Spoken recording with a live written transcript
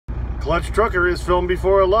Clutch Trucker is filmed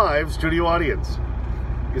before a live studio audience.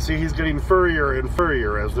 You see, he's getting furrier and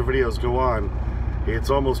furrier as the videos go on. It's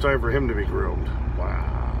almost time for him to be groomed.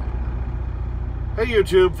 Wow. Hey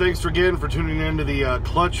YouTube, thanks again for tuning in to the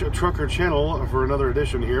Clutch Trucker channel for another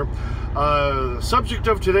edition here. Subject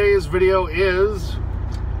of today's video is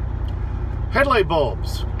headlight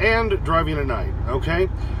bulbs and driving at night, okay?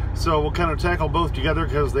 So we'll kind of tackle both together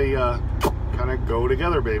because they kind of go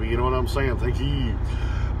together, baby. You know what I'm saying? Thank you.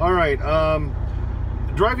 All right,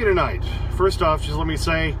 driving at night. First off, just let me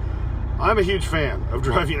say, I'm a huge fan of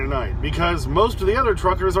driving at night because most of the other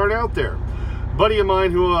truckers aren't out there. A buddy of mine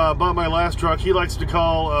who bought my last truck, he likes to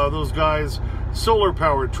call those guys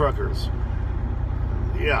solar-powered truckers.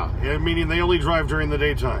 Yeah, meaning they only drive during the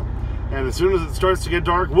daytime. And as soon as it starts to get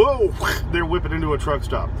dark, whoa, they're whipping into a truck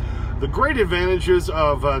stop. The great advantages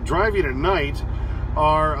of driving at night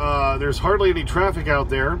are there's hardly any traffic out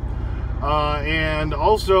there. And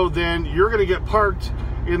also then you're going to get parked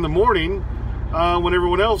in the morning when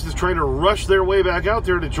everyone else is trying to rush their way back out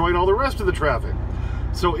there to join all the rest of the traffic.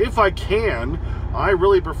 So if I can, I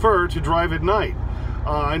really prefer to drive at night.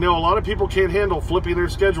 I know a lot of people can't handle flipping their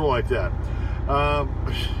schedule like that.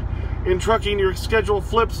 In trucking, your schedule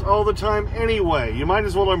flips all the time anyway. You might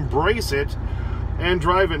as well embrace it and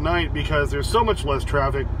drive at night because there's so much less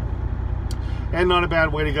traffic and not a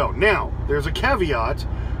bad way to go. Now, there's a caveat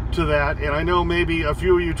to that, and I know maybe a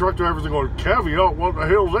few of you truck drivers are going, caveat, what the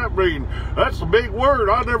hell does that mean? That's a big word,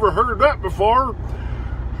 I never heard that before.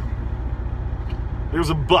 There's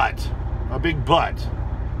a but, a big but.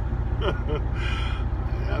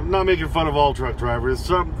 I'm not making fun of all truck drivers.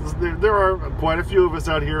 There are quite a few of us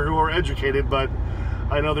out here who are educated, but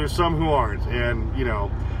I know there's some who aren't, and you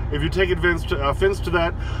know, if you take offense to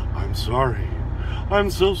that, I'm sorry. I'm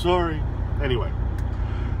so sorry. Anyway,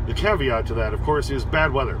 the caveat to that, of course, is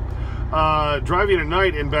bad weather. Driving at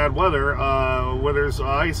night in bad weather, where there's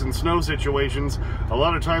ice and snow situations, a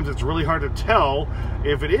lot of times it's really hard to tell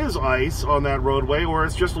if it is ice on that roadway or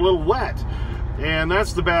it's just a little wet. And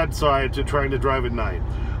that's the bad side to trying to drive at night.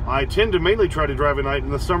 I tend to mainly try to drive at night in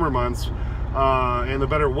the summer months and the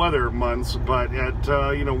better weather months, but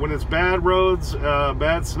at you know, when it's bad roads,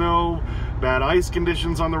 bad snow, bad ice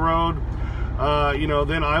conditions on the road, you know,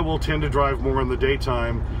 then I will tend to drive more in the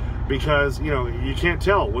daytime because, you know, you can't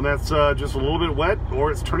tell when that's just a little bit wet or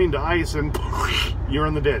it's turning to ice and you're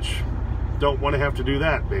in the ditch. Don't want to have to do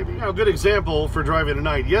that, baby. Now, a good example for driving at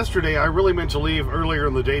night. Yesterday, I really meant to leave earlier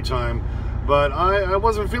in the daytime, but I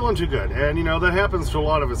wasn't feeling too good. And, you know, that happens to a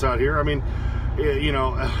lot of us out here. I mean, you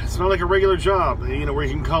know, it's not like a regular job, you know, where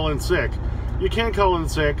you can call in sick. You can't call in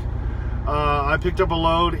sick. I picked up a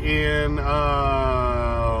load in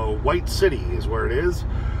White City is where it is,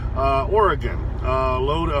 Oregon.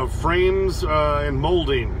 Load of frames and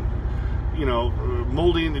molding, you know,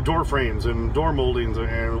 molding door frames and door moldings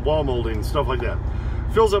and wall moldings, stuff like that.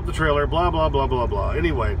 Fills up the trailer, blah, blah, blah, blah, blah.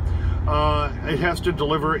 Anyway, it has to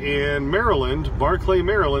deliver in Maryland, Barclay,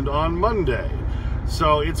 Maryland on Monday.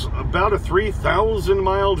 So it's about a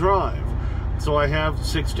 3,000-mile drive. So I have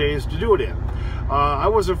 6 days to do it in. I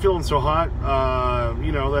wasn't feeling so hot.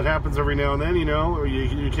 You know, that happens every now and then, you know,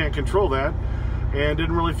 you can't control that. And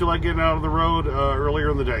didn't really feel like getting out of the road earlier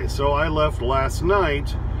in the day. So I left last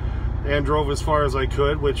night and drove as far as I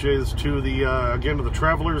could, which is to the, again, to the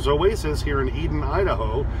Traveler's Oasis here in Eden,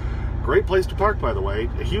 Idaho. Great place to park, by the way.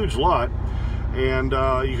 A huge lot. And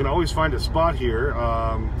you can always find a spot here.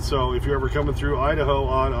 So if you're ever coming through Idaho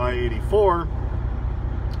on I-84,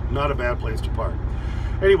 not a bad place to park.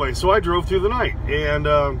 Anyway, so I drove through the night, and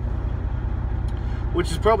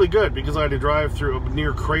which is probably good because I had to drive through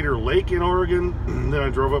near Crater Lake in Oregon. Then I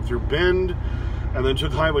drove up through Bend, and then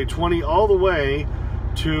took Highway 20 all the way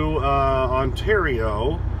to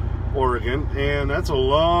Ontario, Oregon, and that's a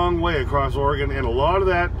long way across Oregon. And a lot of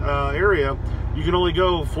that area, you can only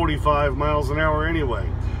go 45 miles an hour anyway,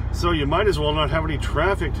 so you might as well not have any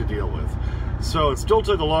traffic to deal with. So it still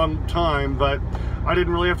took a long time, but I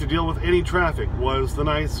didn't really have to deal with any traffic, was the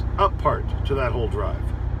nice up part to that whole drive.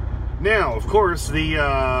 Now, of course, the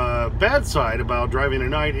bad side about driving at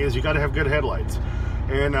night is you got to have good headlights.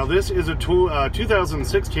 And now this is a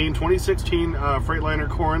 2016 Freightliner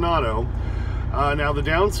Coronado. Now the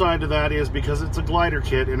downside to that is because it's a glider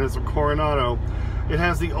kit and it's a Coronado, it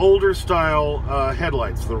has the older style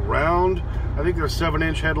headlights, the round, I think they're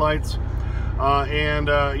 7-inch headlights, and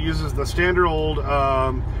uses the standard old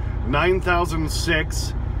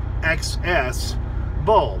 9006 XS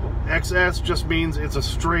bulb. XS just means it's a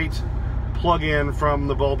straight plug-in from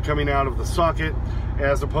the bulb coming out of the socket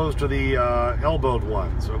as opposed to the elbowed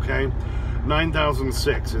ones, okay?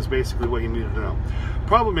 9006 is basically what you need to know.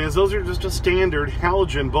 Problem is, those are just a standard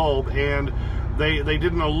halogen bulb, and they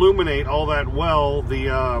didn't illuminate all that well.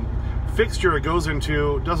 The fixture it goes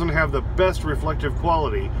into doesn't have the best reflective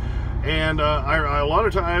quality, and a lot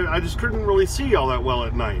of times I just couldn't really see all that well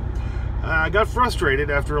at night. I got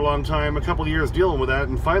frustrated after a long time, a couple of years dealing with that,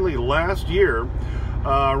 and finally last year,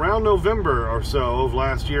 around November or so of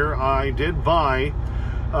last year, I did buy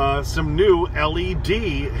some new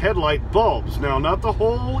LED headlight bulbs. Now, not the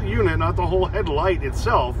whole unit, not the whole headlight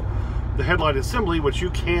itself, the headlight assembly, which you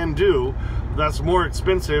can do. That's more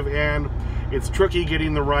expensive, and it's tricky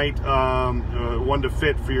getting the right one to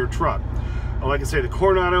fit for your truck. Like I say, the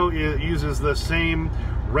Coronado uses the same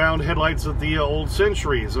round headlights that the old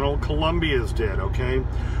Centuries and old Columbias did, okay?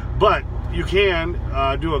 But you can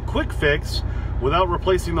do a quick fix without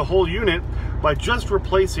replacing the whole unit by just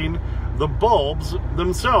replacing the bulbs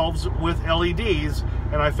themselves with LEDs,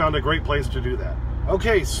 and I found a great place to do that.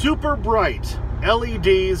 Okay,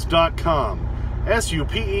 SuperBrightLEDs.com.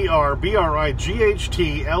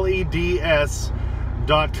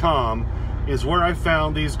 SuperBrightLEDs.com is where I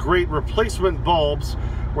found these great replacement bulbs,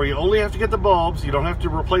 where you only have to get the bulbs, you don't have to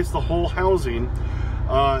replace the whole housing.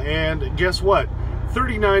 And guess what?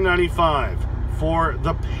 $39.95 for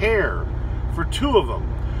the pair, for two of them,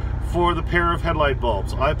 for the pair of headlight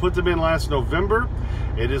bulbs. I put them in last November.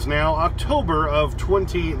 It is now October of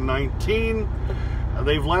 2019.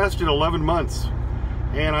 They've lasted 11 months,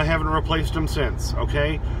 and I haven't replaced them since,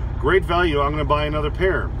 okay? Great value. I'm going to buy another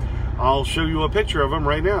pair. I'll show you a picture of them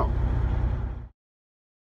right now.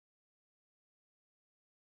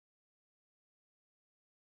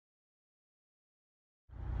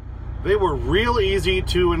 They were real easy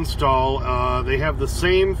to install. They have the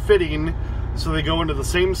same fitting, so they go into the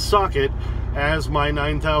same socket as my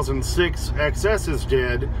 9006 XS's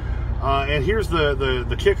did. And here's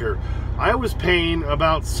the kicker. I was paying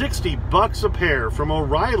about 60 bucks a pair from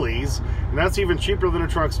O'Reilly's, and that's even cheaper than a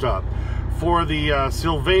truck stop, for the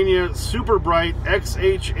Sylvania Super Bright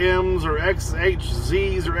XHMs or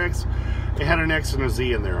XHZs or X. It had an X and a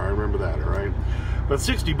Z in there. I remember that, all right? But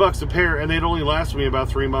 60 bucks a pair, and they'd only last me about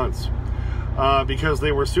 3 months because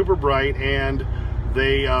they were super bright and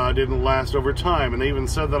they didn't last over time. And they even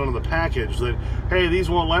said that on the package that, hey, these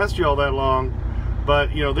won't last you all that long.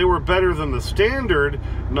 But, you know, they were better than the standard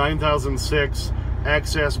 9006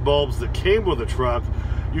 XS bulbs that came with the truck.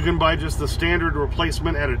 You can buy just the standard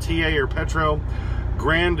replacement at a TA or Petro.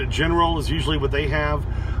 Grand General is usually what they have.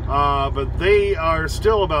 But they are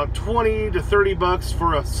still about 20 to 30 bucks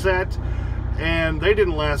for a set. And they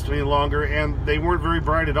didn't last any longer, and they weren't very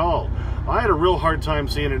bright at all. I had a real hard time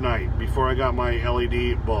seeing at night before I got my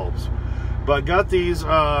LED bulbs. But got these,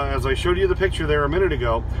 as I showed you the picture there a minute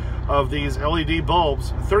ago, of these LED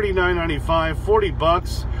bulbs, $39.95, 40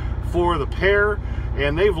 bucks for the pair,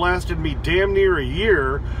 and they've lasted me damn near a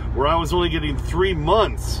year, where I was only getting 3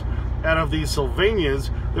 months out of these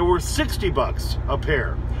Sylvanias that were 60 bucks a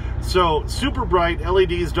pair. So,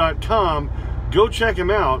 SuperBrightLEDs.com, go check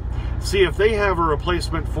them out. See if they have a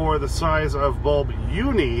replacement for the size of bulb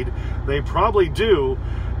you need. They probably do,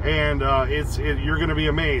 and you're going to be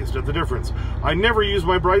amazed at the difference. I never use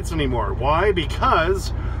my brights anymore. Why?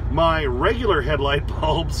 Because my regular headlight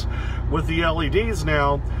bulbs with the LEDs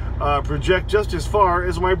now project just as far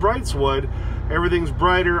as my brights would. Everything's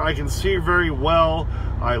brighter. I can see very well.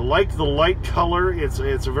 I like the light color. It's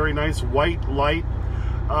a very nice white light.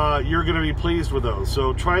 You're going to be pleased with those.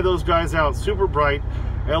 So try those guys out,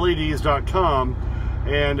 SuperBrightLEDs.com,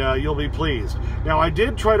 and you'll be pleased. Now, I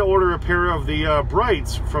did try to order a pair of the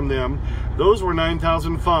brights from them. Those were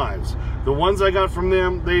 9005s. The ones I got from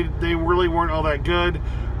them, they really weren't all that good,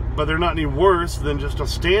 but they're not any worse than just a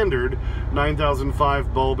standard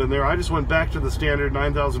 9005 bulb in there. I just went back to the standard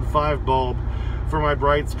 9005 bulb for my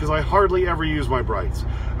brights because I hardly ever use my brights.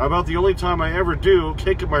 About the only time I ever do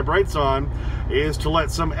kick my brights on is to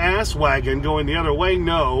let some ass wagon going the other way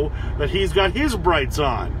know that he's got his brights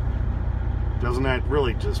on. Doesn't that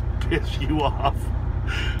really just piss you off?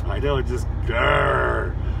 I know, it just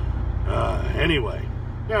anyway.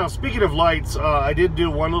 Now, speaking of lights, I did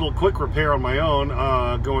do one little quick repair on my own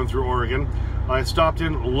going through Oregon. I stopped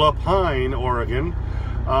in La Pine, Oregon,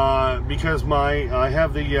 because I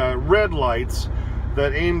have the red lights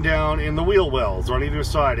that aim down in the wheel wells on either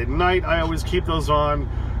side. At night, I always keep those on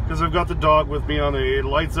because I've got the dog with me it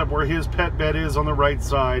lights up where his pet bed is on the right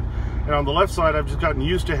side, and on the left side, I've just gotten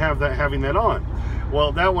used to having that on.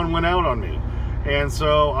 Well, that one went out on me, and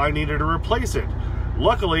so I needed to replace it.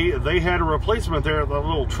 Luckily, they had a replacement there at the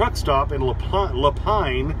little truck stop in La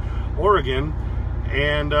Pine, Oregon,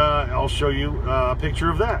 and I'll show you a picture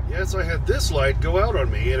of that. Yes, I had this light go out on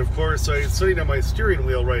me, and of course it's sitting on my steering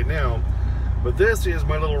wheel right now, but this is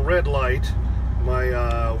my little red light,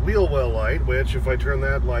 my wheel well light, which if I turn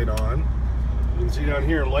that light on, you can see down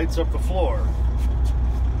here, it lights up the floor.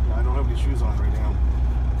 I don't have any shoes on right now.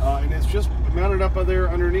 And it's just mounted up there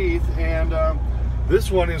underneath, and this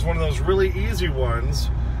one is one of those really easy ones,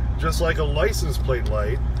 just like a license plate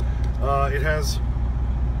light. It has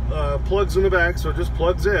plugs in the back, so it just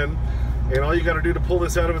plugs in, and all you got to do to pull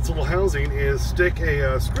this out of its little housing is stick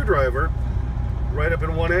a screwdriver right up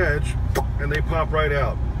in one edge, and they pop right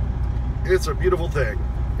out. It's a beautiful thing.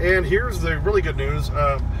 And here's the really good news.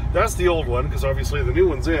 That's the old one, because obviously the new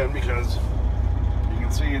one's in, because you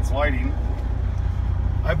can see it's lighting.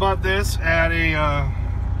 I bought this at a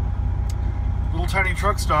little tiny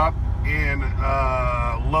truck stop in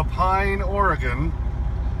La Pine, Oregon.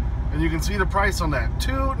 And you can see the price on that,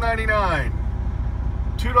 $2.99.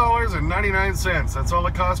 $2.99. That's all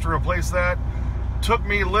it cost to replace that. Took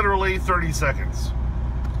me literally 30 seconds.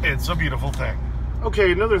 It's a beautiful thing.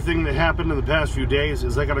 Okay, another thing that happened in the past few days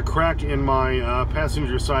is I got a crack in my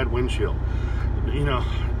passenger side windshield. You know,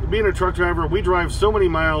 being a truck driver, we drive so many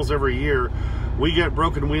miles every year. We get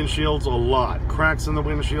broken windshields a lot, cracks in the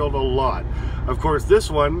windshield a lot. Of course, this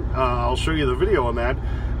one, I'll show you the video on that,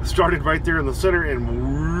 started right there in the center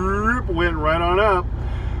and went right on up.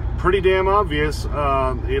 Pretty damn obvious.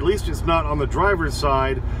 At least it's not on the driver's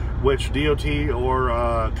side, which DOT or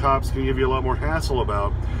cops can give you a lot more hassle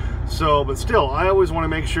about. So, but still, I always want to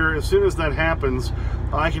make sure as soon as that happens,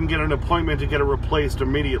 I can get an appointment to get it replaced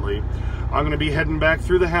immediately. I'm going to be heading back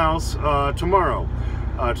through the house tomorrow.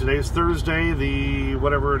 Today's Thursday, the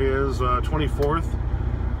whatever it is, 24th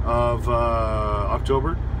of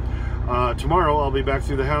October. Tomorrow I'll be back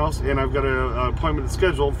through the house, and I've got an appointment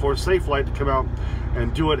scheduled for SafeLight to come out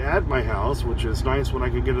and do it at my house, which is nice when I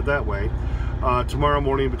can get it that way. Tomorrow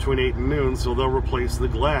morning between 8 and noon, so they'll replace the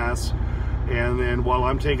glass, and then while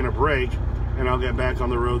I'm taking a break, and I'll get back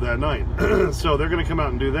on the road that night. So they're going to come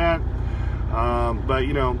out and do that. But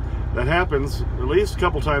you know, that happens at least a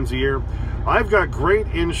couple times a year. I've got great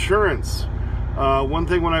insurance. One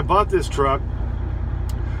thing, when I bought this truck,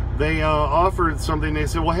 they offered something. They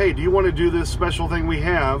said, well, hey, do you want to do this special thing we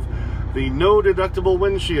have, the no deductible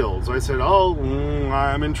windshields? I said, oh,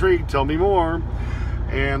 I'm intrigued, tell me more.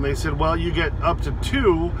 And they said, well, you get up to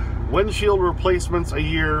 2 windshield replacements a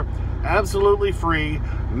year, absolutely free,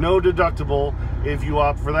 no deductible, if you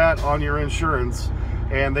opt for that on your insurance.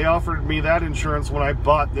 And they offered me that insurance when I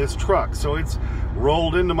bought this truck, so it's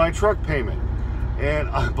rolled into my truck payment.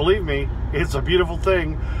 And believe me, it's a beautiful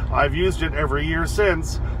thing. I've used it every year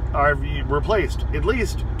since. I've replaced at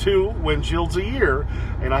least 2 windshields a year,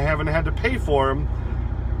 and I haven't had to pay for them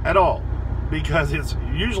at all, because it's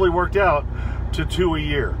usually worked out to 2 a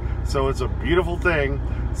year. So it's a beautiful thing.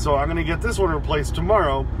 So I'm going to get this one replaced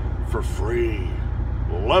tomorrow for free.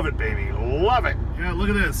 Love it, baby. Love it. Yeah, look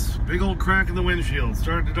at this. Big old crack in the windshield.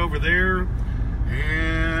 Started over there,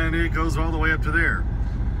 and it goes all the way up to there.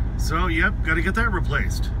 So, yep, got to get that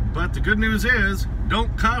replaced. But the good news is,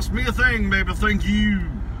 don't cost me a thing, baby. Thank you.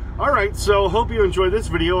 Alright, so hope you enjoyed this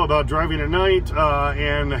video about driving at night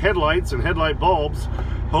and headlights and headlight bulbs.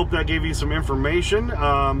 Hope that gave you some information.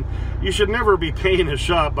 You should never be paying a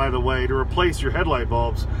shop, by the way, to replace your headlight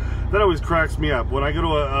bulbs. That always cracks me up. When I go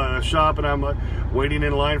to a shop and I'm waiting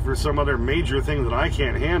in line for some other major thing that I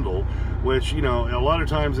can't handle, which, you know, a lot of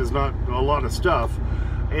times is not a lot of stuff,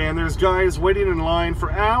 and there's guys waiting in line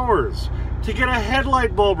for hours to get a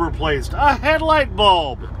headlight bulb replaced. A headlight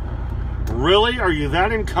bulb! Really? Are you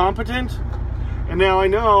that incompetent? And now I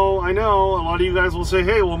know a lot of you guys will say,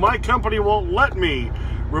 hey, well, my company won't let me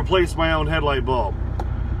replace my own headlight bulb.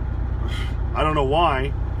 I don't know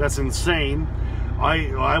why. That's insane.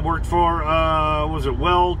 I worked for, was it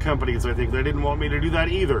Well Companies, I think. They didn't want me to do that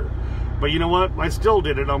either. But you know what? I still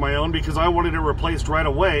did it on my own because I wanted it replaced right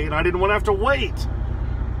away, and I didn't want to have to wait.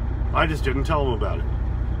 I just didn't tell them about it.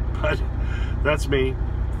 But that's me.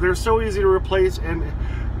 They're so easy to replace, and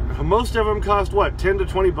most of them cost, what, 10 to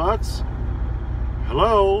 20 bucks?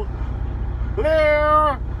 Hello?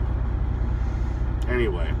 There!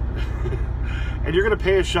 Anyway. And you're going to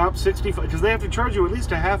pay a shop $65, because they have to charge you at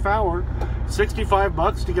least a half hour, 65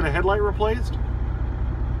 bucks to get a headlight replaced?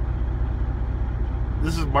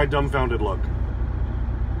 This is my dumbfounded look.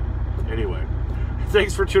 Anyway,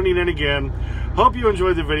 thanks for tuning in again. Hope you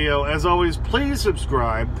enjoyed the video. As always, please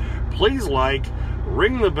subscribe, please like,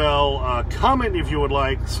 ring the bell, comment if you would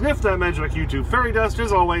like, sniff that magic YouTube fairy dust.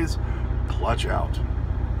 As always, clutch out.